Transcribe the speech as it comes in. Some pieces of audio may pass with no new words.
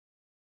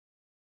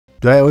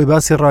دوای ئەوەی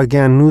باسی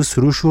ڕاگەیاندن و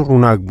سروش و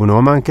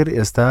ڕووناکبوونەوەمان کرد،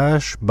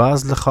 ئێستاش باز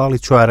لە خاڵی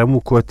چوارەم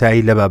و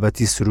کۆتایی لە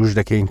بابەتی سروش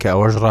دەکەین کە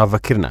ئەوەش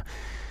ڕاوەکردنە.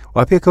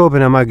 وا پێکەوە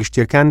بنەما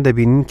گشتیەکان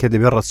دەبینین کە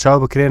دەبێت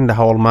ڕەچاو بکرێن لە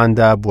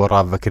هەوڵماندا بۆ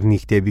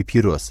ڕاوەکردنی کتێبی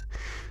پیرۆز.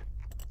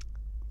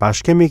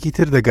 پاشکەمێکی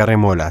تر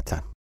دەگەڕێمە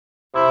وڵاتان.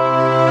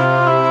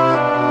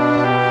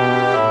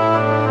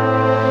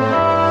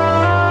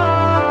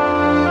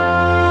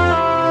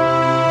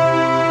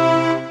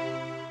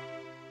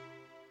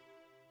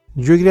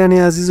 گوێگرانی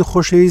عزیز و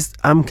خۆشەویست،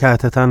 ئەم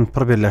کاتتان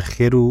پڕبێت لە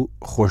خێر و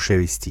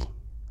خۆشەویستی.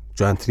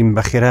 جوانترین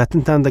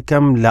بەخێرهاتنتان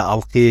دەکەم لە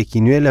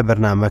ئەڵقەیەکی نوێ لە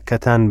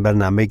بەرنامەکەتان،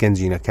 بەرنامەی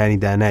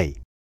گەنجینەکانی دانایی.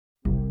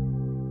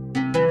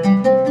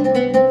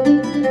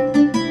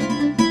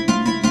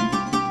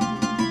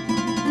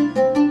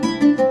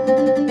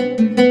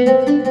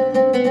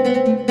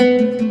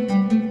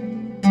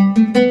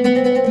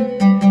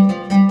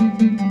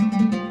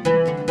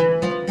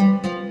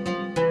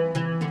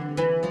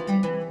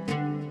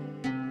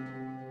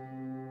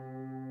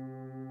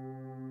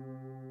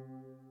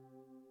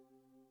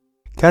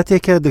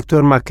 کاتێکە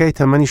دکتۆر ماکای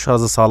تەمەنی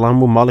 16 ساڵان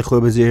بوو، ماڵی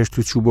خۆی بەجێهێشت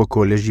و چوو بۆ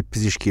کۆلێژی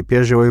پزیشکی.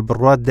 پێشەوەی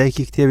بڕوات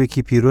دایکی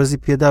کتێبێکی پیرۆزی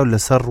پێدا و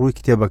لەسەر ڕووی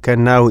کتێبەکە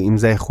ناو و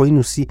ئیمزای خۆی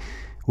نووسی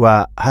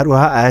و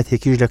هەروەها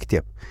ئاەتێکیش لە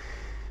کتێب.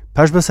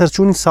 پاش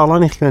بەسەرچوونی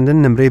ساڵانی خوێندن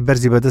نمرەی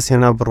بەرزی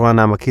بەدەستێنا،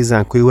 بڕوانامەکەی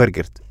زانکۆی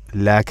وەرگرت.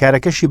 لە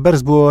کارەکەشی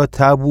بەرز بووە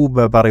تا بوو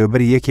بە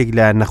بەڕێوەبەری یەکێک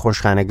لە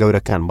نەخۆشخانە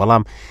گەورەکان،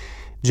 بەڵام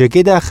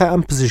جێگەی داخە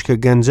ئەم پزیشکە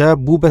گەنجە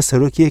بوو بە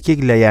سەرۆکی یەکێک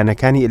لە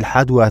یانەکانی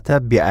ئیلحاد، واتە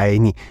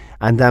بێئاینی.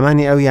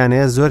 ئەندامانی ئەو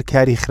یانەیە زۆر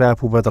کاری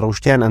خراپ و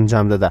بەدڕەوشتیان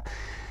ئەنجام دەدا.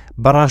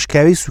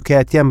 بەڕاشکاوی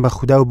سوکاتیان بە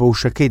خودا و بە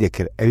وشەکەی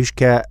دەکرد، ئەویش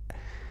کە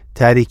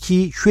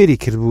تاریکی شوێری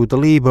کردبوو،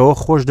 دڵی بەوە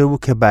خۆش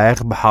دەبوو کە بایەخ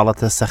بە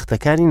حاڵەتە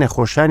سەختەکانی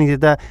نەخۆشانی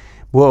دەدا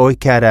بۆ ئەوەی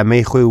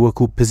کارامەی خۆی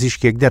وەکو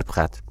پزیشکێک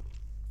دەربخات.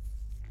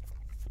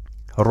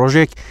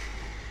 ڕۆژێک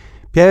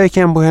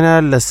پیاوێکیان بۆ هێنا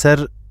لەسەر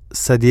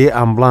سەدیەی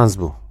ئەمبڵانس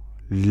بوو،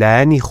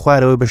 لایەنی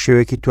خوارەوە بە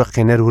شێوەیەکی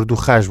توەقێنەر ورد و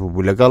خاش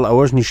بوو. لەگەڵ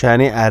ئەوەش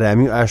نیشانەی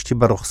ئارامی و ئاشتی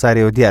بە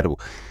ڕوخسارەوە دیار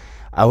بوو.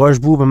 ئەوەش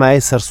بوو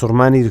بەمای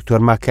سەرسوڕمانی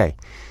دکتۆر ماکای.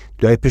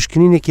 دوای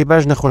پشکنینێکی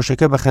باش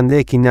نەخۆشەکە بە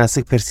خەندەیەکی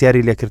ناسک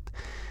پرسیاری لێکرد: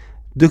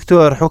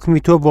 دکتۆر،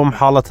 حکمی تۆ بۆم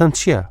حاڵەتەن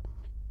چییە؟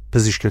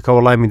 پزیشکەکە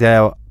وەڵامی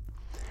دایەوە: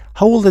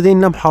 هەوڵ دەدەین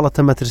لەم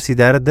حاڵەتە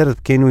مەترسیدارە دەرت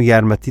بکەین و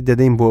یارمەتی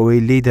دەدەین بۆ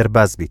ئەوەی لێی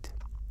دەرباز بیت.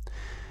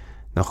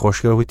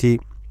 نەخۆشکە وتی: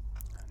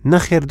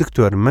 نەخێر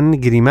دکتۆر، من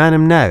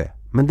گریمانم ناوێ،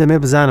 من دەمێ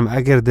بزانم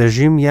ئەگەر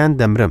دەژیم یان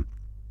دەمرم.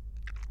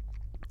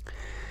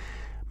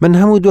 من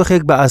هەموو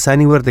دۆخێک بە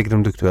ئاسانی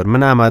وەردەگرم دکتۆر،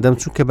 من ئامادەم،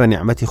 چونکە بە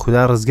نیعمەتی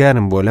خوددا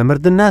ڕزگارم بۆ، لە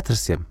مردن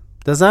ناترسێم.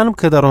 دەزانم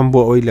کە دەڕۆم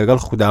بۆ ئەوەی لەگەڵ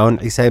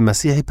خوداوەند عیسای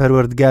مەسیحی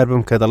پەروەردگار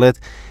بم کە دەڵێت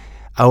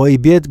ئەوەی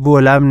بێت بۆ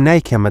لام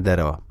نایکەمە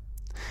دەرەوە.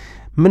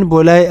 من بۆ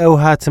لای ئەو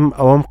هاتم،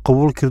 ئەوەم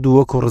قبول کرد و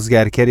وەکو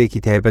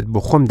ڕزگارکەرێکی تایبەت بۆ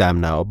خۆم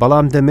دامناوە،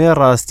 بەڵام دەمێ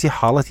ڕاستی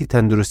حاڵەتی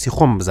تەندروستی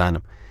خۆم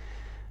بزانم.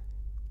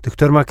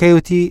 دکتۆر ماکای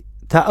وتی: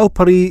 تا ئەو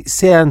پڕی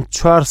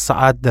 3-4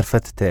 سەعات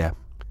دەرفەتتەیە.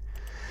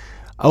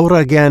 ئەو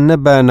ڕاگەیاندنە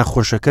بە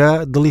نەخۆشەکە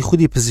دڵی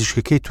خودی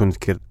پزیشکەکەی توند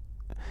کرد.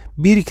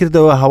 بیری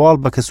کردەوە هەواڵ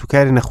بە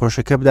کەسوکاری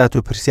نەخۆشەکە بدات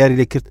و پرسیاری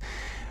لێ کرد: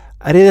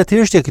 ئەرێ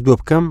دەتەوێت شتێکت بۆ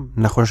بکەم؟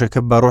 نەخۆشەکە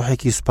بە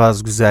ڕۆحێکی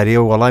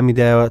سوپاسگوزاریەوە وەڵامی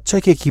دایەوە: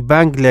 چەکێکی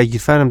بانک لە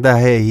گیرفانمدا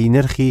هەیە، هی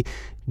نرخی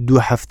 2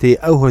 هەفتەی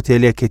ئەو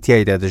هۆتێلێک کە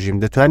تیایدا دەژیم.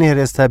 دەتوانێت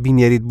هەرێستا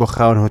بینێریت بۆ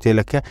خاوەن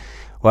هۆتێلەکە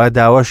و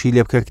داواشی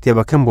لێ بکە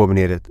کتێبەکەم بۆ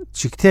بنێرێت.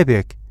 چی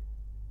کتێبێک؟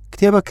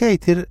 کتێبەکەی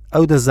تر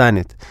ئەو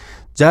دەزانێت.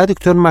 جا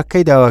دکتۆر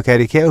ماکای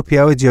داواکاریکە ئەو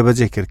پیاوە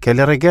جێبەجێ کرد کە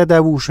لە ڕێگادا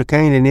بوو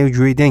وشەکانی لە نێو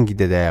گوێی دەنگی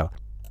دەدایەوە.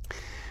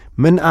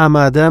 من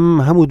ئامادەم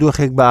هەموو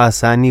دۆخێک بە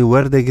ئاسانی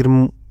وەردەگرم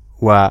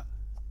و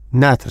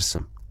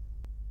ناترسم.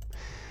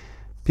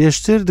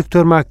 پێشتر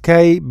دکتۆر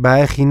ماکای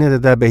بایەخی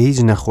نەدەدا بە هیچ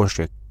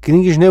نەخۆشێک،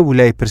 گرنگیش نەبوو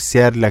لای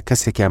پرسیار لە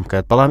کەسێکیان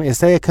بکات، بەڵام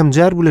ئێستا یەکەم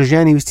جار بوو لە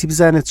ژیانی ویستی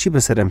بزانێت چی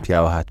بەسەر ئەم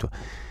پیاوە هاتووە.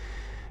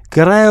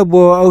 گەڕایە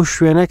بۆ ئەو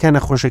شوێنە کە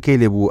نەخۆشەکەی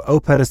لێبوو، ئەو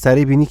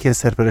پەرستاری بینی کە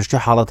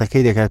سەرپەرشتی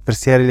حاڵەتەکەی دەکات.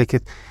 پرسیاری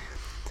لێکرد.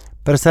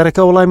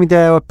 پەرستارەکە وەڵامی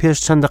دایەوە: پێش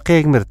چەند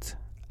دقەیەک مرد.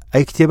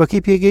 ئەی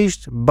کتێبەکەی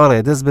پێگەیشت؟ بەڵێ،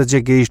 دەست بەجێ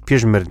گەیشت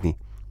پێش مردنی.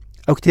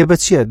 ئەو کتێبە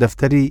چییە؟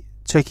 دەفتەری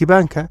چەکی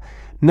بانکە؟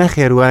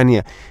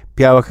 نەخێوانیە.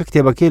 پیاوەکە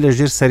کتێبەکەی لە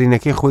ژێر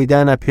سەرینەکەی خۆی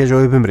دانا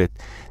پێشەوەی بمرێت.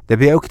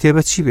 دەبێ ئەو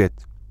کتێبە چی بێت؟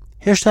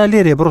 هێشتا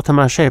لێرێ، بڕۆ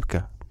تەماشای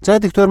بکە. جا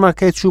دکتۆر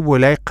ماکای چوو بۆ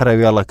لای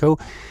قەرەوێڵەکە و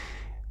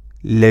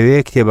لەوێ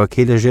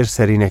کتێبەکەی لە ژێر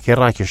سەرینەکەی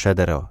ڕاکێشە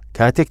دەرەوە.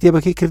 کاتێک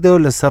کتێبەکەی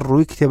کردەوە لەسەر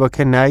ڕووی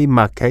کتێبەکە ناوی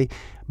ماکای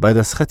بە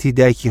دەستخەتی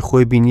دایکی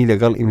خۆی بینی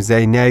لەگەڵ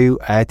ئیمزای ناوی و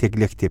ئاەتێک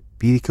لە کتێب.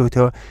 بیری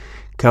کەوتەوە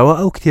کەوە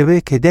ئەو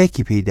کتێبەیە کە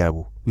دایکی پێیدا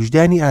بوو.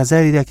 وجدانی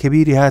ئازاریدا کە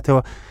بیری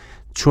هاتەوە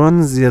چۆن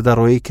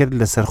زیێدەڕۆیی کرد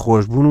لەسەر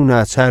خۆشبوون و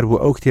ناچار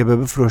بوو ئەو کتێبە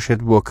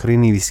بفرۆشێت بۆ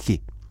کڕینی ویسکی.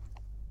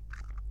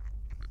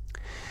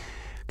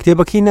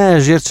 کتێبەکەی نایە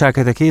ژێر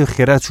چاکەتەکەی و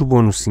خێرا چوو بۆ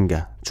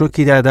نووسینگە.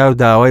 چۆکی دادا و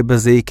داوای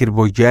بەزەی کرد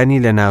بۆ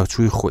گیانی لە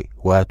ناوچووی خۆی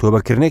و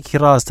تۆبەکردنێکی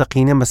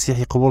ڕاستەقینە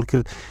مەسیحی قبول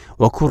کرد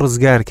وەکو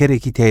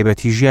ڕزگارکەرێکی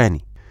تایبەتی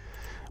ژیانی.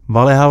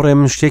 بەڵێ هاوڕێ،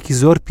 من شتێکی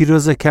زۆر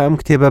پیرۆزە کە ئەم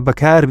کتێبە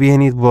بەکار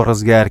بێنیت بۆ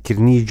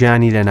ڕزگارکردنی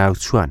گیانی لە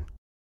ناوچوان.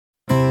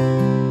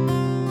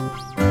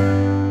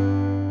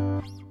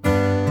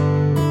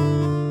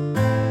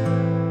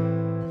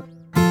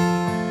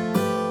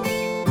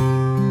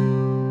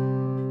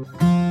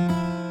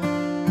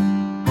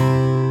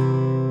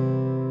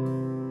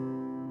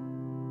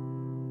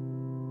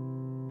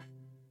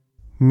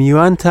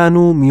 میوانتان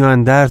و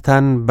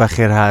میواندارتان بە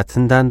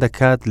خێرهاتندان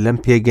دەکات لەم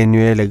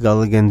پێگەنوێ لەگەڵ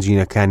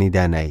گەنجینەکانی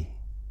دانایی.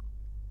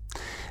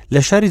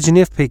 لە شاری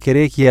جنێف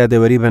پەیکەرەیەکی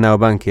یادەوەری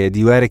بەناوبانکەیە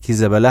دیوارێکی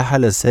زەبەلاحە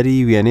لە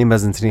سەری وێنەی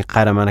مەزنترین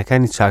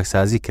قارەمانەکانی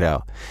چاکسازی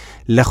کراوە.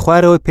 لە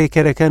خوارەوەی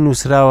پەیکەرەکە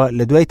نووسراوە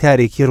لە دوای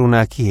تاریکی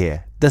ڕووناکی هەیە.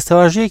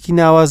 دەستەواژەیەکی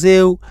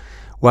ناوازەیە و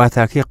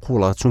واتاکەی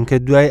قوڵە چونکە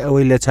دوای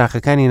ئەوەی لە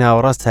چاقەکانی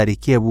ناوەڕاست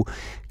تاریکیە بوو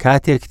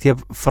کاتێک کتێب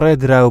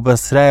فڕێدرا و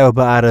بەسرایەوە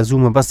بە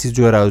ئارەزوو مەبەستی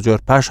جۆرا و جۆر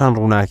پاشان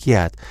ڕووناکی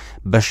هات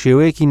بە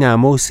شێوەیەکی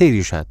نامە و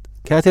سەیریشات.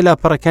 کاتێ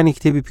لاپەڕەکانی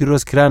کتێبی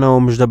پیرۆز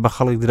کرانەوە مژدە بە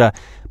خەڵک درا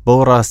بەو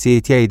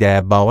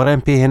ڕاستیەتیایدایە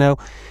باوەڕیان پێهێنا و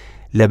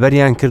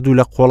لەبەریان کرد و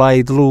لە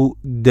قۆڵای دڵ و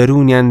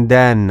دەرونیان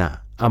داننا.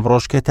 ئەم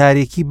ڕۆژکە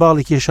تاریکی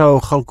باڵی کێشاوە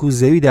و خەڵک و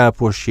زەویدا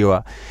پۆشیەوە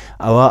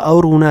ئەوە ئەو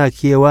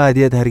ڕووناکیەوە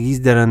دێت هەرگیز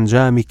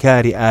دەرەنجامی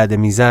کاری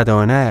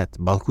ئادەمیزادەوە نایەت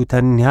بەڵکو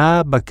تەنها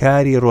بە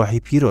کاری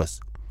ڕۆحی پیرۆز.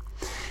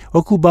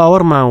 وەکو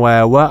باوەڕمان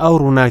وایە وا ئەو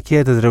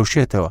ڕووناکیە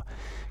دەدرەوشێتەوە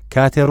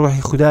کاتێ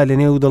ڕۆحی خوددا لە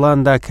نێو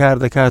دڵاندا کار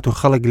دەکات و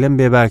خەڵک لەم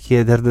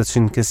بێباکیە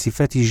دەردەچن کە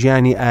سیفەتی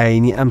ژیانی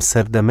ئاینی ئەم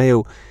سەردەمەیە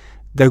و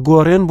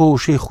دەگۆڕێن بۆ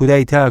وشەی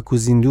خودای تاک و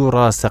زیندوو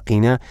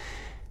ڕاستەقینە.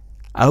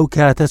 ئەو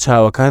کاتە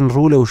چاوەکان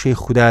ڕوو لە وشەی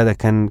خوددا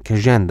دەکەن کە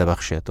ژیان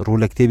دەبەخشێت.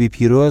 ڕوو لە کتێبی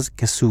پیرۆز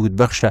کە سوود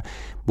بەخشە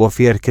بۆ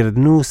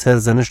فێرکردن و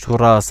سەرزەنشت و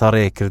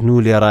ڕاستەڕێکردن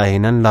و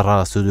لێڕاهێنان لە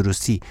ڕاست و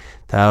دروستی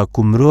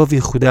تاکو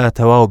مرۆڤی خوددا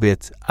تەواو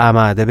بێت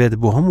ئامادە بێت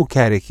بۆ هەموو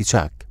کارێکی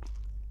چاک.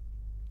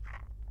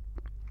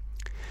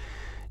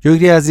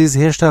 جۆگری عزیز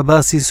هێشتا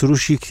باسی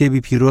سروشی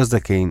کتێبی پیرۆز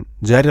دەکەین.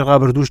 جاری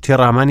ڕابردووش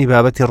تێڕامانی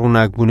بابەتی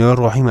ڕووناکبوونەوە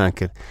ڕۆحیمان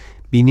کرد.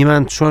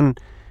 بینیمان چۆن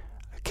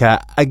کە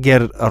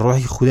ئەگەر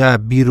ڕۆحی خوددا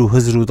بیر و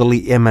هزر و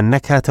دڵی ئێمە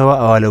نەکاتەوە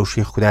ئەوە لە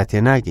وشەی خوددا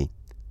تێناگەین.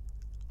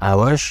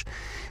 ئەوەش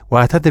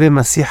واتە دەبێ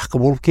مەسیح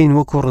قبوڵ بکەین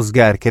وەکو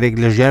ڕزگارکەرێک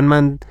لە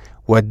ژیانمان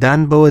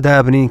وەدان بەوە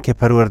دابنین کە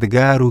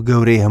پەروەردگار و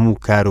گەورەی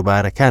هەموو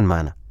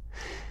کاروبارەکانمانە.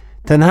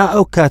 تەنها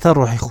ئەو کاتە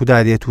ڕۆحی خوددا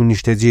دێت و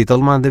نیشتەجێی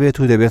دڵمان دەبێت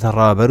و دەبێتە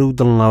ڕابەر و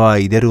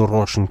دڵنەوای دەر و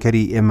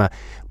ڕۆشنکەری ئێمە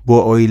بۆ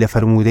ئەوەی لە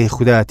فەرموودەی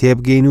خوددا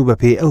تێبگەین و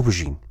بەپێی ئەو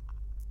بژین.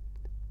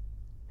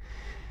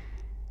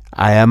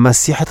 ئایا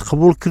مەسیحت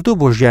قبول کردو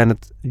بۆ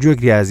ژیانت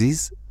جۆگری عزیز؟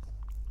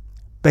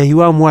 بە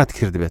هیوام وات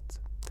کرد بێت.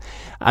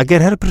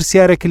 ئەگەر هەر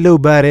پرسیارێک لەو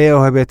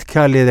بارەیەوە هەبێت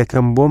کار لێ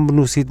دەکەم بۆم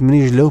بنووسیت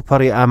منیش لەو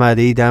پەڕی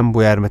ئامادەیدام بۆ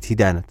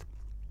یارمەتیدانت.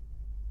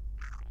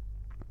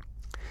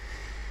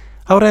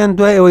 هەوڕێیان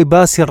دوای ئەوەی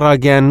باسی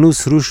ڕاگەیاندن و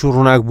سروش و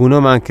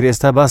ڕووناکبوونەوەمان کرد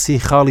ئێستا باسی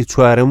خاڵی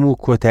چوارەم و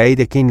کۆتایی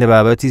دەکەین لە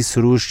بابەتی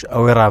سروش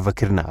ئەوەی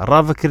ڕاوەکردنە.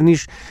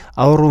 ڕاوەکردنیش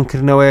ئەو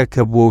ڕوونکردنەوەیە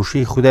کە بۆ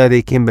وشەی خوددا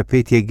دەیکەین بە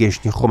پێی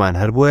تێگەیشتنی خۆمان.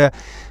 هەر بۆیە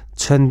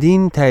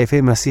چەندین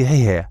تایفەی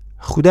مەسیحی هەیە.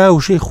 خوددا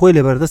وشەی خۆی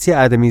لە بەردەستی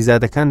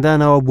ئادەمیزادەکان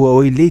داناوە بۆ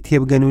ئەوەی لی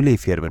تێبگەن و لی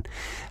فێربن.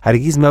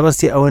 هەرگیز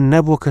مەبەستی ئەوە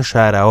نەبوو کە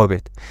شاراوە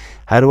بێت.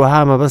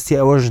 هەروەها مەبەستی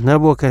ئەوەش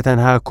نەبوو کە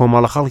تەنها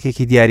کۆمەڵە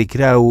خەڵکێکی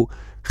دیاریکرا و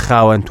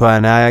خاوەن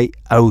توانای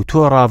ئەو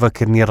تۆ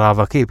ڕاوەکردنی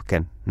ڕاوەکەی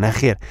بکەن.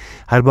 نەخێر،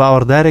 هەر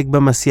باوەڕدارێک بە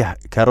مەسیح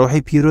کە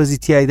ڕۆحی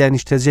پیرۆزی تیایدا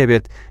نیشتەجێ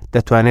بێت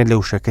دەتوانێت لە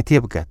وشەکە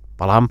تێبگات.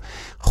 بەڵام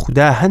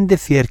خوددا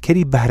هەندێک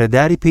فێرکەری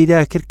بەهرەداری پەیدا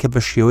کرد کە بە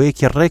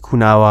شێوەیەکی ڕێک و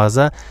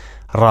ناوازە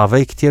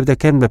ڕاوەی کتێب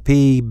دەکەن بە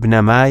پێی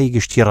بنەمای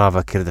گشتی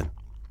ڕاوەکردن.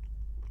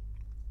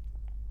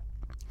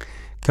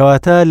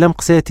 کەواتە لەم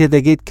قسەیە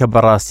تێدەگەیت کە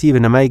بەڕاستی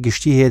بنەمای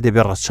گشتی هەیە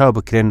دەبێت ڕەچاو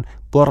بکرێن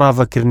بۆ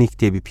ڕاوەکردنی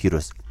کتێبی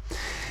پیرۆز.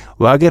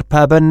 واگەر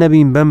پابەن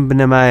نەبین بەم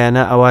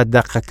بنەمایانە ئەوە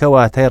دەقەکە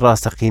واتای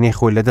ڕاستەقینەی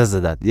خۆی لەدەست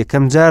دەدات.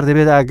 یەکەم جار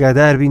دەبێت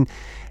ئاگادار بین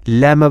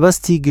لە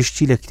مەبەستی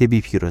گشتی لە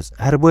کتێبی پیرۆز.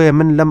 هەر بۆیە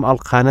من لەم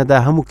ئەڵقانەدا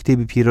هەموو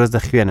کتێبی پیرۆز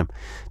دەخوێنم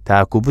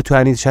تاکو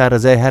بتوانیت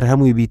شارەزای هەر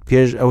هەمووی بیت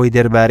پێش ئەوەی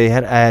دەربارەی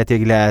هەر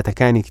ئاەتێک لە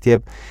ئاەتەکانی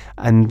کتێب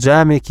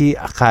ئەنجامێکی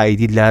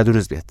عقائیدی لا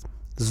دروست بێت.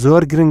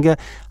 زۆر گرنگە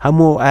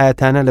هەموو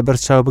ئاەتانە لەبەر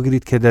چاو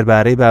بگریت کە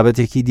دەربارەی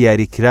بابەتێکی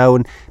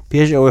دیاریکراون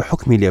پێش ئەوەی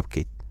حکمی لێ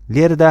بکەیت.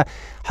 لێرەدا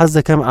حەز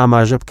دەکەم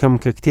ئاماژە بکەم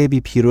کە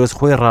کتێبی پیرۆز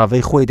خۆی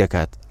ڕاوەی خۆی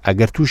دەکات.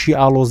 ئەگەر تووشی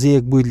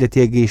ئاڵۆزیەک بوویت لە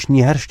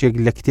تێگەیشتنی هەر شتێک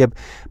لە کتێب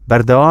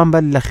بەردەوام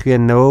بن لە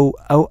خوێندنەوە و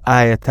ئەو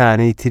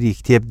ئاەتانەی تری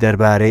کتێب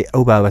دەربارەی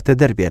ئەو بابەتە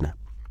دەربێنە.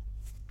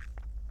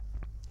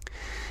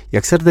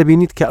 یەکسەر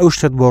دەبینیت کە ئەو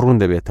شتت بۆ ڕوون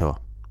دەبێتەوە.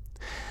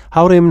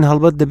 هاوڕێ من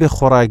هەڵبەت دەبێت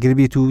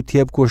خۆراگربیت و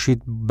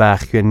تێبکۆشیت با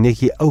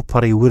خوێندنێکی ئەو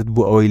پەڕی ورد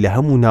بۆ ئەوەی لە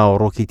هەموو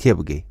ناوەڕۆکی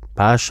تێبگەی.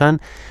 پاشان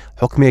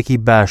حکمێکی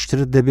باشتر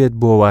دەبێت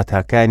بۆ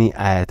واتاکانی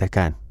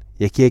ئاەتەکان.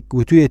 یەکێک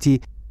گوتوویەتی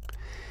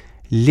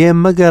لێ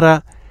مەگەڕە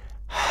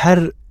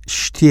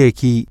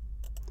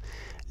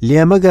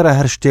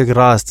هەر شتێک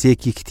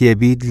ڕاستیەکی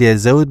کتێبیت لێ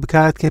زەوت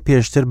بکات کە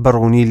پێشتر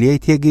بەڕوونی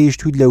لێی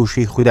تێگەیشتوت لە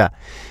وشەی خوددا.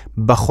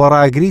 بە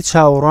خۆراگری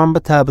چاوەڕوان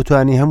بە تا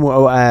بتوانی هەموو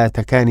ئەو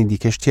ئاەتەکانی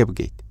دیکەش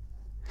تێبگەیت.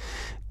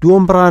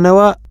 دووەم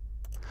بڕانەوە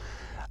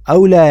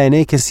ئەو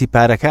لایەنەی کە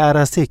سیپارەکە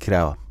ئاراستەی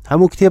کراوە.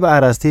 هەموو کتێب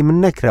ئاراستەی من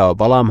نەکراوە،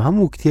 بەڵام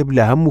هەموو کتێب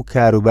لە هەموو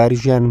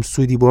کاروباری ژیانم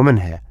سوودی بۆ من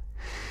هەیە.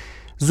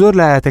 زۆر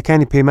لە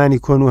ئاەتەکانی پەیمانی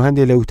کۆن و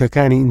هەندێک لە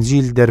وتەکانی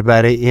ئینجیل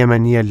دەربارەی ئێمە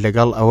نییە،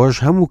 لەگەڵ ئەوەش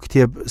هەموو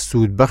کتێب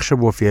سوود بەخشە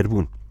بۆ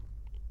فێربوون.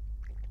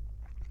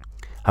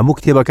 هەموو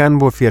کتێبەکان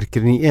بۆ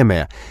فێرکردنی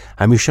ئێمەیە.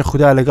 هەمیشە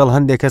خوددا لەگەڵ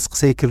هەندێک کەس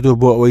قسەی کردو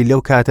بۆ ئەوەی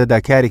لەو کاتەدا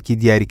کارێکی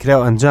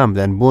دیاریکراو ئەنجام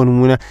بدەن. بۆ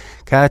نمونە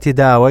کاتێ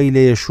داوای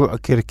لە یەشوع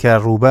کرد کە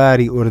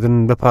ڕووباری ئوردن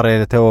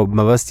بپەڕێنێتەوە،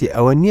 مەبەستی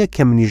ئەوە نییە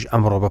کە منیش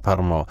ئەمڕۆ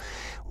بپەڕمەوە.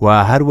 و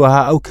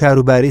هەروەها ئەو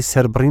کاروباری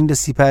سەربڕین لە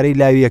سیپارەی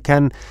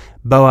لاویەکان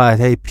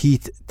بەواتای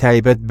پیت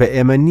تایبەت بە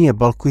ئێمە نییە،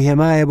 بەڵکو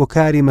هێمایە بۆ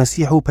کاری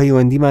مەسیح و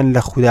پەیوەندیمان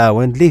لە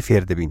خوداوەند لێی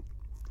فێر دەبین.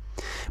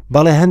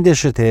 بەڵێ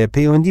هەندێشت هەیە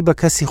پەیوەندی بە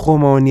کەسی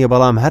خۆمەوە نییە،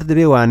 بەڵام هەر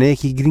دەبێ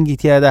وانەیەکی گرنگی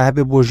تیادا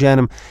هەبێ بۆ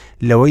ژیانم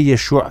لەوەی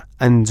یەشوع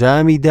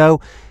ئەنجامی دا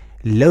و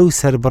لەو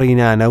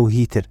سەربڕینانە و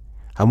هیتر.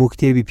 هەموو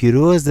کتێبی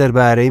پیرۆز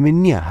دەربارەی من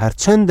نییە،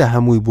 هەرچەندە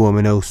هەمووی بۆ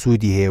منە و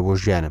سوودی هەیە بۆ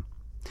ژیانم.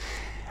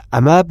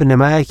 ئەمە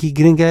بنەمایەکی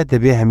گرنگە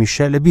دەبێ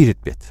هەمیشە لە بیرت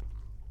بێت.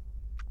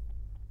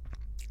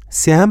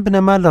 سێهەم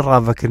بنەما لە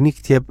ڕاوەکردنی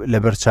کتێب لە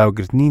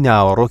بەرچاوگرتنی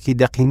ناوەڕۆکی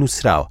دەقی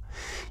نووسراوە،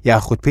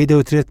 یاخود پێی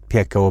دەوترێت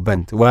پێکەوە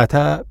بند،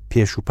 واتە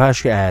پێش و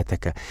پاشی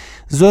ئاەتەکە.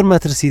 زۆر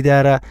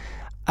مەترسیدارە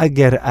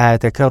ئەگەر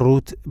ئاەتەکە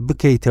ڕوت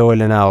بکەیتەوە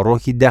لە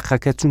ناوەڕۆکی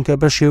دەقەکە، چونکە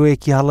بە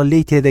شێوەیەکی هەڵە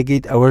لی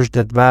تێدەگەیت، ئەوەش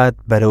دەتبات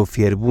بەرەو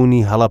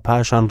فێربوونی هەڵە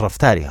پاشان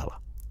ڕەفتاری هەڵە.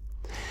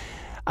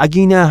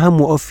 ئەگینا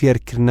هەموو ئەو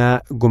فێرکردنە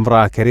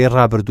گومڕاکەرەی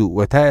ڕابردوو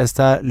و تا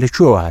ئێستا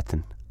لەکوێوە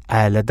هاتن؟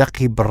 ئایا لە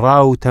دەقی بڕا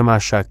و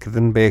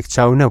تەماشاکردن بە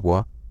یەکچاو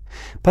نەبووە؟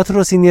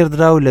 پەترۆسی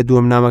نێردراو لە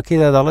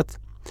دووەمنامەکەیدا دەڵێت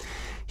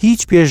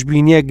هیچ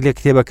پێشبینیەک لە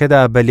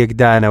کتێبەکەدا بە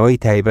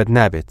لێکدانەوەی تایبەت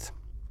نابێت.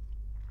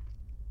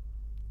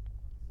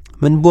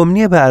 من بۆم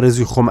نییە بە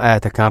ئارزوی خۆم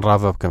ئاەتەکان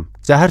ڕاوە بکەم،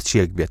 جا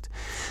هەرچیەک بێت،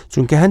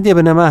 چونکە هەندێ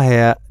بنەما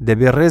هەیە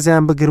دەبێت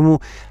ڕێزیان بگرم و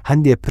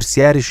هەندێ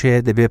پرسیاریش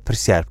هەیە دەبێت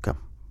پرسیار بکەم.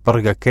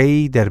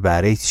 بڕگەکەی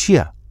دەربارەی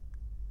چییە؟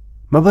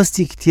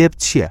 مەبەستی کتێب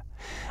چییە؟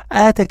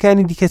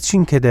 ئاەتەکانی دیکە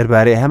چین کە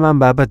دەربارەی هەمان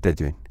بابەت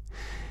دەدوێن؟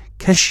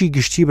 کەشی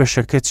گشتی بە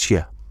شەکە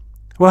چییە؟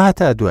 و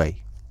هەتا دوایی.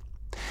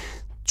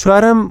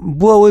 چوارەم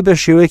بۆ ئەوەی بە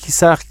شێوەیەکی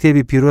ساخ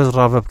کتێبی پیرۆز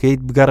ڕاوە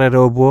بکەیت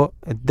بگەڕێرەوە بۆ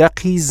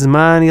دەقی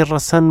زمانی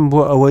ڕەسەن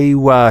بۆ ئەوەی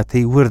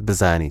واتەی ورد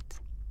بزانیت.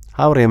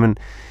 هاوڕێ من،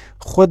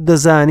 خۆت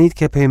دەزانیت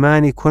کە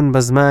پەیمانی کۆن بە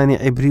زمانی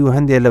عیبری و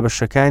هەندێک لە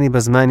بەشەکانی بە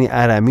زمانی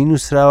ئارامی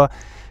نووسراوە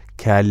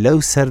کە لەو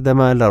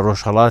سەردەما لە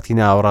ڕۆژهەڵاتی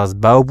ناوەڕاست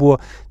باو بووە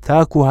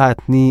تاکو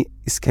هاتنی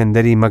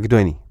ئیسکەندەری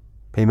مەکدۆنی.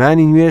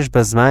 پەیمانی نوێژ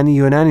بە زمانی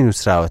یۆنانی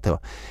نووسراوەتەوە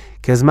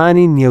کە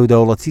زمانی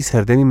نێودەوڵەتی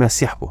سەردەمی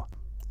مەسیح بووە.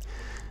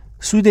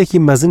 سوودێکی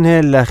مەزن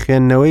هەیە لە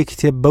خوێندنەوەی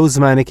کتێب بەو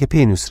زمانێکە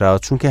پێی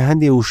نووسراوە، چونکە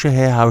هەندێک وشە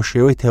هەیە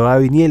هاوشێوەی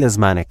تەواوی نییە لە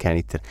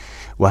زمانەکانی تر،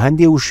 و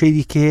هەندێک وشەی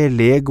دیکە هەیە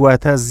لە یەک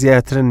واتە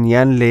زیاترن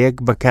یان لە یەک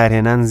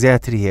بەکارهێنان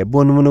زیاتری هەیە. بۆ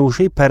نمونە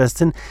وشەی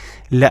پەرستن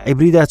لە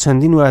عیبریدا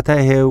چەندین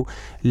واتای هەیە و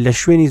لە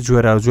شوێنی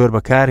جۆرا و جۆر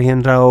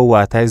بەکارهێنراوە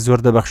واتای زۆر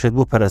دەبەخشێت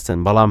بۆ پەرستن،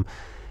 بەڵام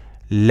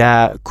لە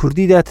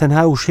کوردیدا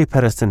تەنها وشەی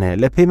پەرستن هەیە.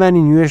 لە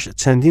پەیمانی نوێژ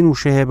چەندین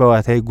وشە هەیە بە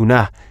واتای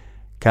گوناه،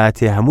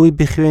 کاتێ هەمووی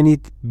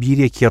بخوێنیت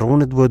بیرێکی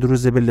ڕوونت بۆ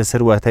دروست دەبێت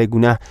لەسەر واتای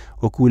گوناه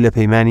وەکو لە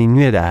پەیمانی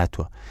نوێدا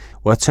هاتووە،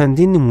 و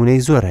چەندین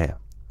نمونەی زۆر هەیە.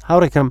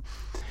 هاوڕێکەم،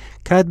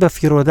 کات بە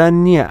فیرۆدان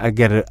نییە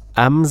ئەگەر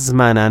ئەم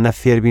زمانانە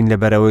فێربین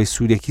لەبەرەوەی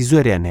سوودێکی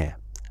زۆریان هەیە،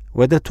 و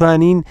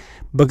دەتوانین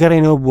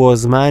بگەڕێنەوە بۆ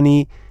زمانی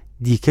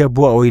دیکە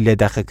بۆ ئەوەی لە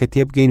دەقەکە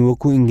تێبگەین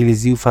وەکو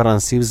ئینگلیزی و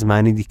فەڕەنسی و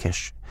زمانی دیکەش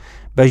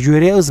بە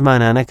ژێرەی ئەو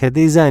زمانانە کە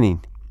دەیزانین.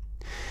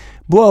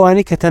 بۆ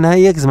ئەوانی کە تەنها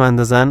یەک زمان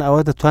دەزان،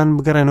 ئەوە دەتوان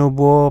بگەڕێنەوە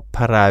بۆ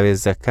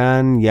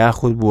پەراوێزەکان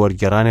یاخود بۆ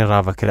وەرگێڕانی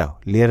ڕاوەکراو.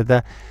 لێرەدا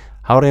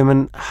هاوڕێ من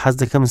حەز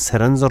دەکەم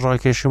سەرنج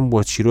ڕاکێشم بۆ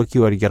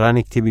چیرۆکی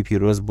وەرگێڕانی کتێبی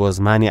پیرۆز بۆ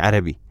زمانی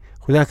عەرەبی.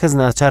 خوددا کەس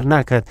ناچار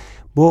ناکات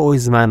بۆ ئەوەی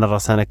زمانە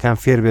ڕەسانەکان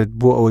فێر بێت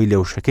بۆ ئەوەی لە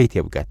وشەکەی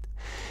تێبگات.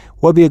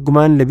 و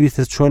بێگومان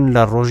لەبیرتە چۆن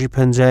لە ڕۆژی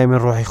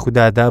پەنجایەمی ڕۆحی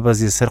خوددادا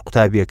بەزیە سەر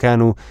قوتابیەکان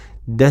و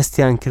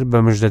دەستیان کرد بە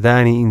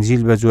مژدەدانی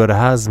ئینجیل بە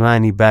جۆرەها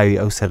زمانی باوی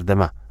ئەو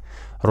سەردەما.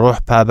 ڕۆح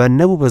پابەن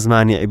نەبوو بە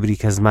زمانی عیبری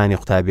کە زمانی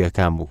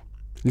قوتابیەکان بوو.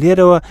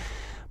 لێرەوە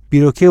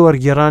بیرۆکەی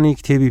وەرگێڕانی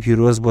کتێبی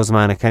پیرۆز بۆ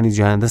زمانەکانی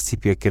جیهان دەستی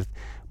پێکرد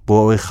بۆ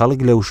ئەوەی خەڵک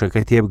لە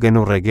وشەکە تێبگەن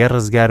و ڕێگەی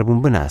ڕزگار بوون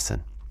بناسن.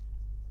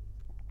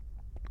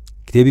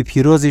 کتێبی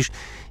پیرۆزیش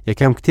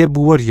یەکەم کتێب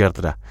بوو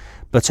وەرگێڕدرا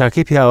بە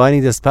چاکەی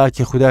پیاوانی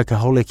دەستپاکی خوددا کە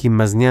هەوڵێکی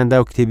مەزنیاندا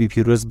و کتێبی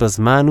پیرۆز بە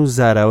زمان و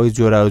زاراوەی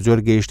جۆرا و جۆر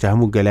گەیشتە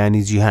هەموو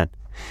گەلانی جیهان.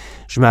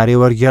 ژمارەی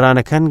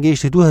وەرگێڕانەکان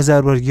گەیشتە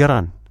 2000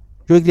 وەرگێڕان.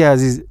 گوێگری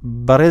عزیز،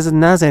 بەڕێزت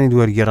نازانیت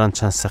وەرگێڕان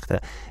چەند سەختە.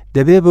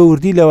 دەبێ بە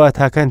وردی لە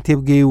واتاکان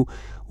تێبگەی و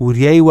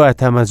وریای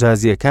واتە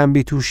مەجازیەکان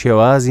بیت و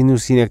شێوازی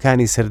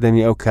نووسینەکانی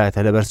سەردەمی ئەو کاتە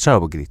لە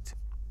بەرچاو بگریت.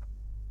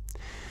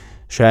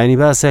 شایانی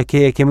باسە کە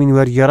یەکەمین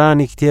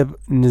وەرگێڕانی کتێب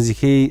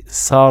نزیکەی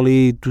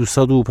ساڵی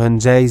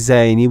 250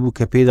 زاینی بوو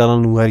کە پێی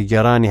دەڵێن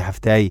وەرگێڕانی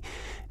هەفتایی،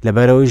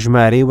 لەبەرەوەی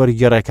ژمارەی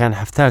وەرگێڕەکان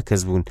 70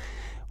 کەس بوون،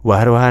 و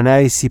هەروەها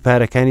ناوی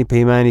سیپارەکانی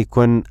پەیمانی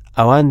کۆن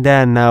ئەواندا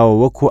ناوە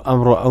وەکو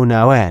ئەمڕۆ ئەو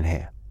ناوایان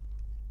هەیە.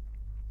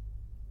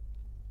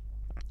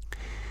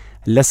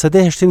 لە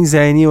سەدەی هەشتمی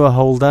زاینیەوە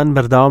هەوڵدان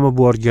بەردەوامە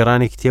بۆ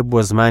وەرگێڕانی کتێب بۆ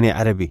زمانی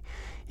عەرەبی.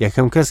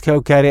 یەکەم کەس کە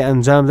ئەو کارێ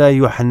ئەنجامدا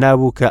یوحەنا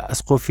بوو کە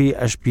ئەسقۆفی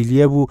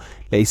ئەشبیلیە بوو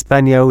لە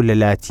ئیسپانیا و لە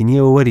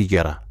لاتینیەوە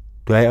وەریگێڕا.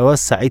 دوای ئەوە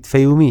سەعید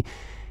فەیومی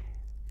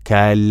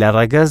کە لە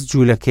ڕەگەز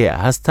جوولەکەیە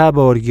هەستا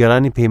بە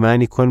وەرگێڕانی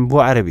پەیمانی کۆن بۆ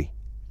عەرەبی.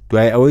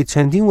 دوای ئەوەی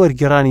چەندین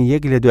وەرگێڕانی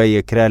یەک لە دوای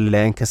یەکرا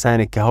لەلایەن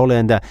کەسانێک کە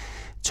هەوڵیاندا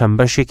چەند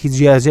بەشێکی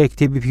جیاجای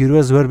کتێبی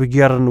پیرۆز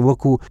وەربگێڕن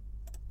وەکو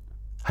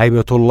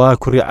هەیبەتوڵڵا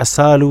کوڕی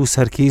عەسال و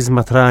سەرکەی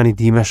زمەترانی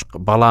دیمەشق.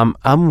 بەڵام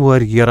ئەم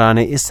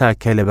وەرگێڕانە ئێستا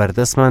کە لە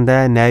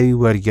بەردەستماندایە ناوی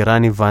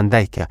وەرگێڕانی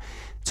ڤاندایکە.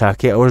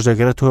 چاکەی ئەوەش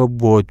دەگرێتەوە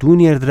بۆ دوو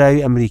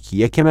نێردراوی ئەمریکی.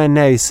 یەکەمان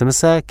ناوی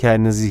سمسە کە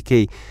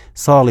نزیکەی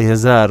ساڵی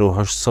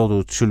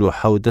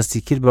 1847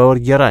 دەستی کرد بە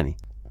وەرگێڕانی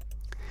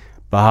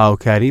بە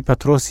هاوکاری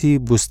پەترۆسی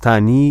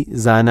بوستانی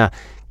زانا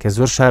کە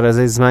زۆر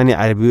شارەزای زمانی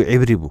عەربی و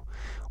عیبری بوو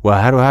و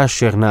هەروەها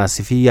شێخ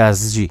ناسیفی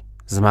یازجی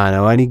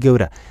زمانەوانی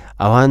گەورە.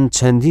 ئەوان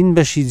چەندین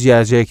بەشی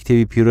جیاجای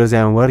کتێبی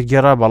پیرۆزیان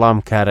وەرگێڕا بەڵام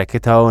کارەکە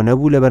تاوە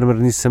نەبوو لە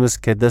بەرمردنی سمس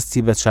کە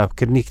دەستی بە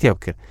چاپکردنی کتێب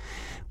کرد.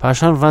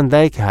 پاشان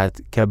ڤاندایک هات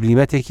کە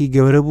بلیمەتێکی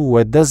گەورە بوو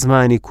و دە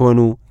زمانی کۆن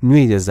و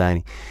نوێی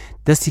دەزانی.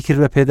 دەستی کرد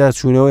بە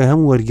پێداچوونەوەی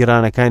هەموو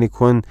وەرگێڕانەکانی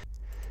کۆن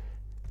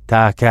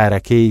تا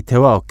کارەکەی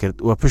تەواو کرد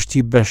و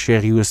پشتی بە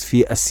شێخ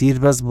یوسفی ئەسیر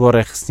بەست بۆ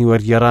ڕێخستنی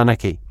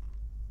وەرگێڕانەکەی.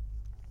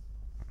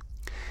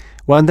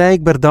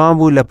 ڤاندایک بەردەوام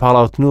بوو لە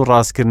پاڵاوتن و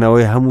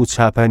ڕاستکردنەوەی هەموو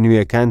چاپە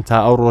نوێیەکان تا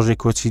ئەو ڕۆژێک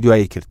کۆچی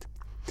دوایی کرد.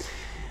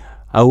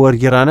 ئەو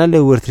وەرگێڕانە لە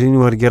وەرترین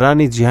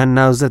وەرگێڕانی جیهان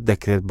ناوزەت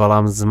دەکرێت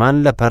بەڵام زمان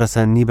لە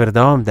پەرسەندنی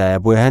بەردەوامدایە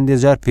بۆی هەندێک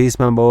جار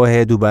پێویستمان بەوە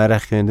هەیە دووبارە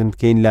خوێندن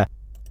بکەین لە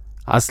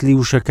ئەسلی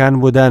وشەکان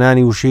بۆ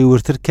دانانی وشەی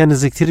ورتر کە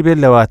نزیکتر بێت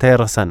لە واتای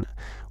ڕەسەن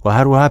و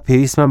هەروەها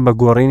پێویستمان بە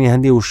گۆڕینی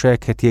هەندێک وشە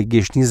کە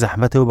تێگەیشتنی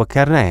زەحمەتەوە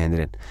بەکار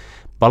ناهێنرێن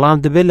بەڵام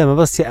دەبێت لە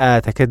مەبەستی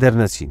ئاەتەکە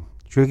دەرنەچین.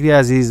 گوێگری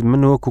عەزیز،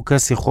 من وەکو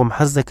کەسی خۆم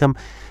حەز دەکەم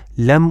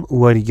لەم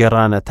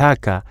وەرگێڕانە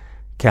تاکە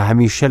کە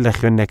هەمیشە لە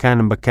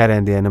خوێندنەکانم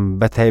بەکاریان دێنم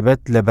بە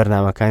تایبەت لە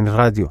بەرنامەکانی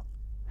ڕادیۆ.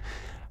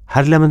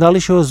 هەر لە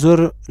منداڵیشەوە زۆر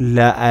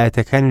لە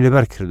ئاەتەکانی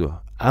لەبەر کردووە.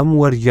 ئەم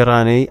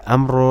وەرگێڕانەی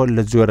ئەمڕۆ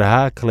لە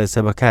جۆرەها کڵێسە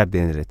بەکار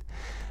دێنرێت.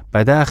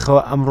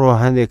 بەداخەوە ئەمڕۆ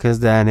هەندێک کەس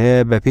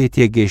دەیانەوێت بەپێی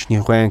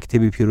تێگەیشتنی خۆیان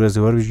کتێبی پیرۆز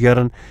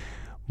وەربگێڕن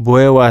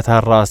بۆیە واتە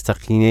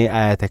ڕاستەقینەی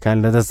ئاەتەکان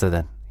لەدەست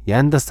دەدەن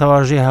یان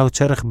دەستەواژەی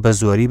هاوچەرخ بە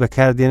زۆری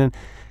بەکاردێنن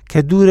کە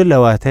دوورە لە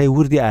واتای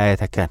وردی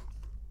ئاەتەکان.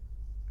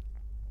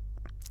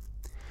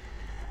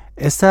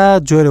 ئێستا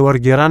جۆرە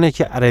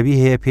وەرگێڕانێکی عەرەبی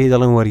هەیە پێی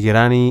دەڵێن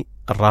وەرگێڕانی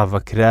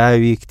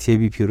ڕاوەکراوی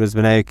کتێبی پیرۆز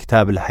بناوی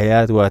کتاب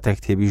الحەیات واتە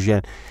کتێبی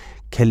ژیان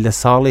کە لە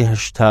ساڵی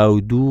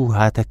 1982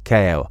 هاتە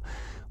کایەوە.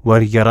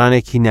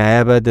 وەرگێڕانێکی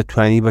نایابە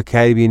دەتوانی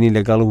بەکاری بێنی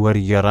لەگەڵ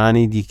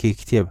وەرگێڕانی دیکەی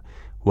کتێب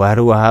و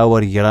هەروەها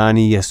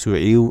وەرگێڕانی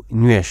یەسوعی و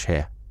نوێش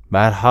هەیە.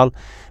 بەهەرحاڵ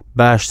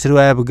باشتر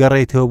وایە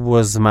بگەڕێیتەوە بۆ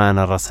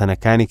زمانە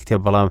ڕەسەنەکانی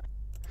کتێب بەڵام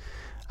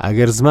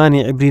ئەگەر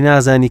زمانی عیبری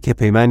نازانی کە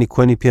پەیمانی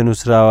کۆنی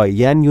پێنووسراوە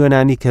یان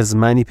یۆنانی کە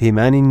زمانی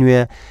پەیمانی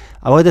نوێ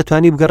ئەوە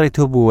دەتوانی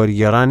بگەڕێتەوە بۆ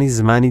وەرگێڕانی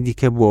زمانی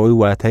دیکە بۆ ئەوەی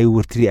واتای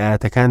ورتری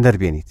ئاەتەکان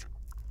دەربێنیت.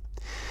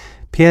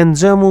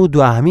 پێنجەم و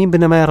دواهەمین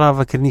بنەمای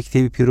ڕاوەکردنی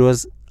کتێبی پیرۆز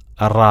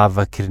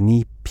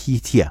ڕاوەکردنی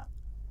پیتیە.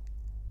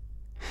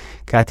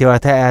 کاتێ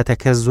واتای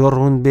ئاەتەکە زۆر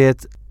ڕوون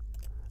بێت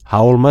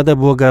هەوڵمەدە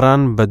بۆ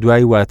گەڕان بە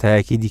دوای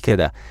واتایەکی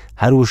دیکەدا.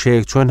 هەر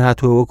وشەیەک چۆن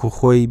هاتووە وەکو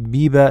خۆی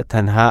بیبە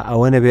تەنها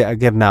ئەوە نەبێ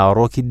ئەگەر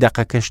ناوەڕۆکی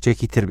دەقەکە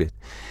شتێکی تر بێت.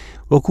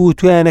 وەکو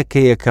توانە کە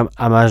یەکەم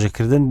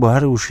ئاماژەکردن بۆ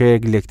هەر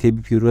وشەیەک لە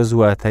کتێبی پیرۆز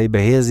واتای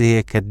بەهێز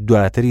هەیە کە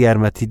دواتر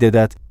یارمەتی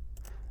دەدات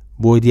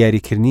بۆ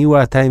دیاریکردنی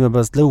واتای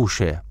مەبەست لە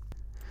وشەیە.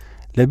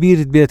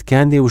 لەبیرت بێت کە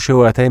هەندێک وشە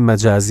واتای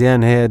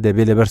مەجازیان هەیە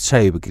دەبێت لەبەر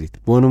چاوی بگریت.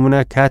 بۆ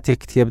نمونە کاتێک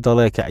کتێب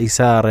دەڵێ کە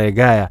عیسا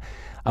ڕێگایە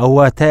ئەو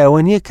واتای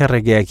ئەوە نییە کە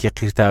ڕێگایەکی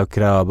قیرتاو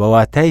کراوە بە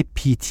واتای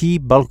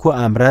پیتی بەڵکو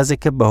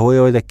ئامرازێکە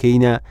بەهۆیەوە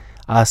دەکەینە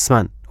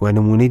ئاسمان و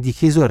نمونەی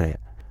دیکەی زۆر هەیە.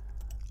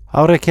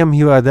 هاوڕێکەم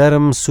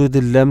هیوادارم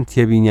سوودت لەم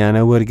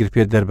تێبینیانە وەرگر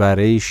پێ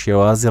دەربارەی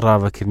شێوازی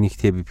ڕاوەکردنی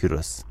کتێبی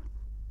پیرۆز.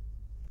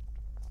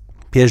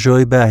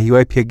 پێشەوەی بە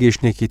هیوای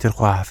پێگەیشتێکی تر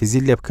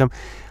خواحافیزی لێ بکەم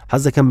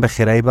حەز دەکەم بە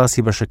خێرایی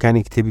باسی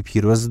بەشەکانی کتێبی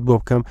پیرۆزت بۆ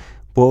بکەم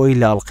بۆ ئەوی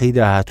لە ئەڵقەی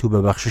داهاتوو بە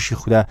بەخششی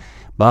خوددا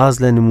باز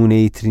لە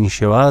نمونەی ترین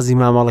شێوازی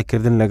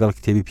مامەڵەکردن لەگەڵ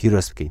کتێبی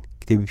پیرۆز بکەین.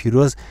 کتێبی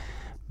پیرۆز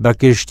بە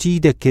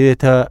گشتی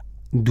دەکرێتە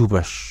دوو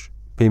بەش،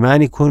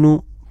 پەیمانی کۆن و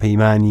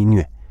پەیمانی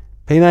نوێ.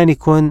 پەیمانی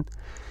کۆن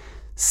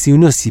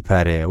 39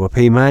 سیپارەیە و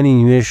پەیمانی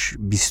نوێش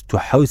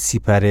 27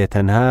 سیپارەیە.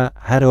 تەنها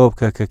هەرەوە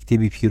بکە کە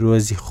کتێبی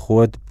پیرۆزی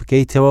خۆت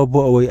بکەیتەوە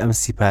بۆ ئەوەی ئەم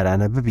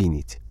سیپارانە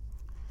ببینیت.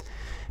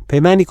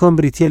 پەیمانی کۆن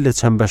بریتە لە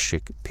چەند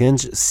بەشێک،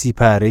 5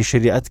 سیپارەی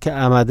شریعەت کە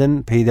ئامادەن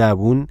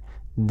پەیدابوون،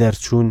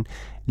 دەرچوون،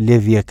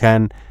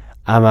 لێڤیەکان،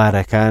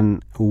 ئامارەکان،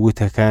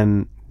 وتەکان.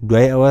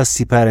 دوای ئەوە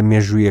سیپارە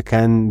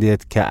مێژوویەکان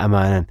دێت کە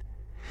ئەمانن: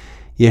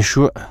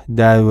 یەشوع،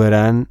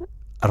 داوەران،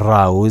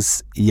 ڕاوز،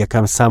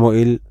 یەکەم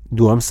ساموئیل،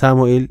 دووەم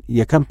ساموئیل،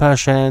 یەکەم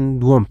پاشایان،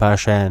 دووەم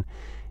پاشایان،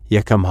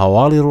 یەکەم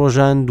هەواڵی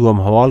ڕۆژان، دووەم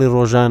هەواڵی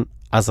ڕۆژان،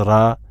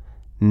 ئەزرا،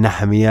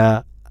 نەحمیا،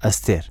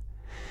 ئەستێر.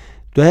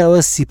 دوای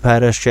ئەوە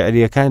سیپارە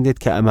شێعریەکان دێت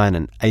کە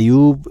ئەمانن: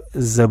 ئەیوب،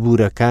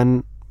 زەبورەکان،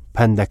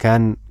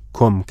 پەندەکان،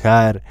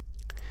 کۆمکار،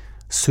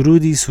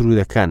 سرودی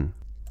سرودەکان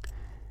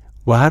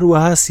و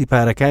هەروەها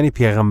سیپارەکانی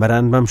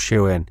پێغەمبەران بەم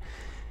شێوەیەن: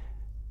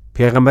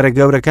 پێغەمبەرە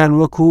گەورەکان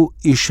وەکو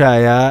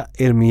ئیشایا،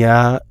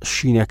 ئێرمیا،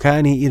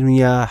 شینەکانی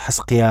ئیرمیا،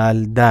 حەسقیال،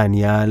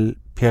 دانیال.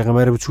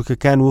 پێغەمبەرە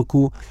بچووکەکان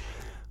وەکو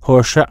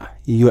هۆشع،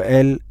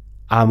 یوئێل،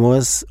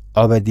 ئامۆس،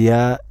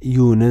 عۆبەدیا،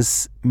 یونس،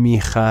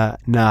 میخا،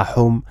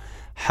 ناحوم،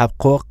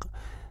 حەبقۆق،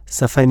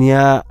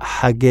 سەفەنیا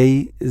حەگەی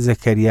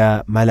زەکەریا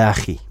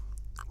مەلاخی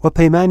و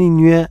پەیمانی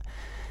نوێ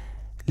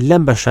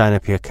لەم بەشانە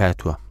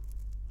پێکاتوە.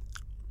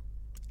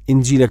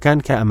 ئینجیلەکان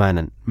کە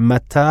ئەمانن: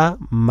 مەتا،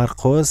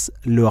 مەرقۆس،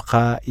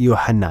 لۆقا،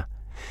 یۆحەنا.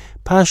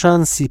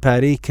 پاشان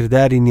سیپارەی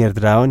کرداری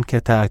نێردراون کە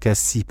تاکە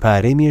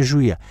سیپارەی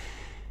مێژوویە.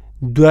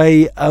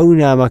 دوای ئەو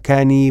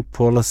نامەکانی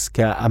پۆلس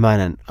کە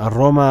ئەمانن: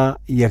 ڕۆما،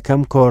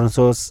 یەکەم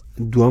کۆرنسۆس،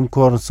 دووەم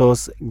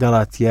کۆرنسۆس،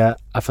 گەڵاتیا،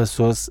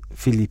 ئەفەسۆس،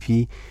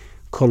 فیلیپی،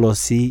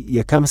 کۆلۆسی،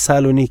 یەکەم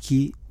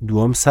سالۆنیکی،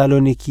 دووەم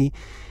سالۆنیکی،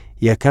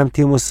 یەکەم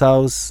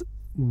تیمۆساوس،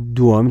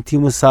 دووەم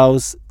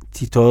تیمۆساوس،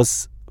 تیتۆس،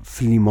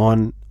 فلیمۆن،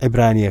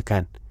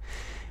 عیبرانیەکان.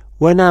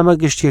 و نامە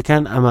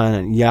گشتیەکان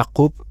ئەمانن: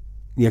 یاقوب،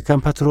 یەکەم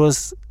پەترۆس،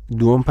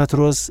 دووەم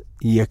پەترۆس،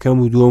 یەکەم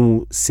و دووەم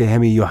و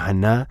سێهەمی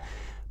یۆحەنا،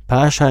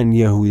 پاشان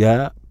یەهودا.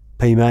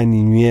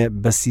 پەیمانی نوێ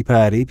بە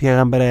سیپارەی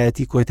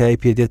پێغەمبەرایەتی کۆتایی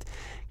پێدێت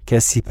کە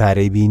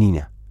سیپارەی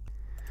بینینە.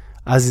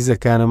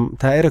 ئازیزەکانم،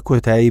 تا ئێرە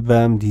کۆتایی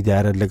بەم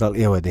دیدارت لەگەڵ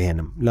ئێوە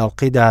دەهێنم.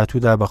 لاڵقەی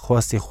داهاتوودا بە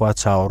خواستی خوا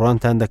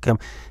چاوەڕوانتان دەکەم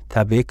تا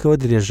بەیەکەوە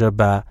درێژە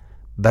بە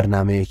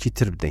بەرنامەیەکی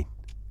تر بدەین.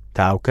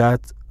 تا ئەو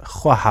کات،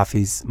 خوا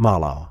حافیز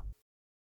ماڵاوە.